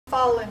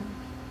fallen.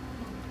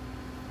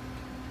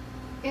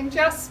 In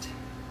just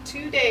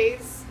 2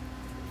 days,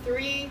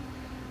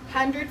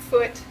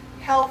 300-foot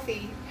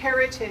healthy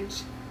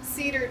heritage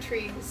cedar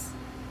trees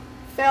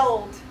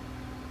felled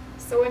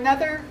so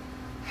another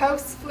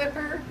house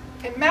flipper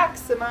can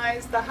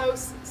maximize the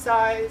house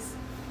size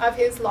of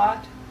his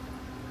lot.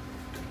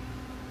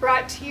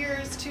 Brought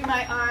tears to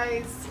my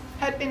eyes,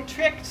 had been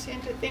tricked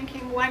into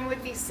thinking one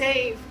would be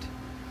saved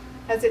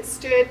as it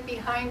stood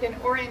behind an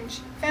orange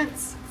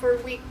fence for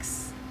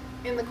weeks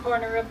in the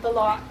corner of the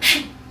lot.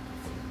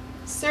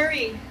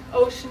 Surrey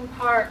Ocean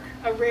Park,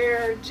 a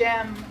rare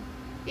gem,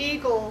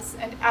 eagles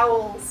and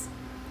owls,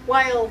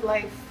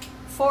 wildlife,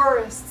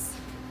 forests,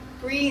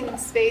 green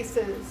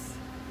spaces,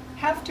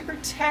 have to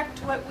protect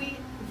what we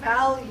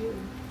value.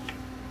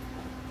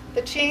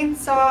 The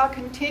chainsaw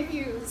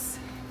continues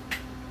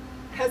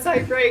as I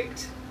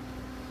write,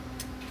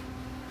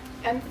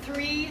 and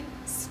 3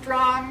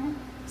 strong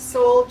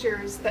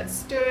soldiers that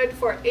stood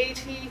for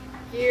 80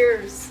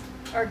 years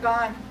are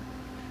gone.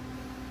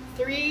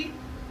 3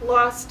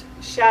 lost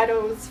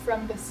shadows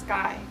from the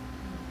sky.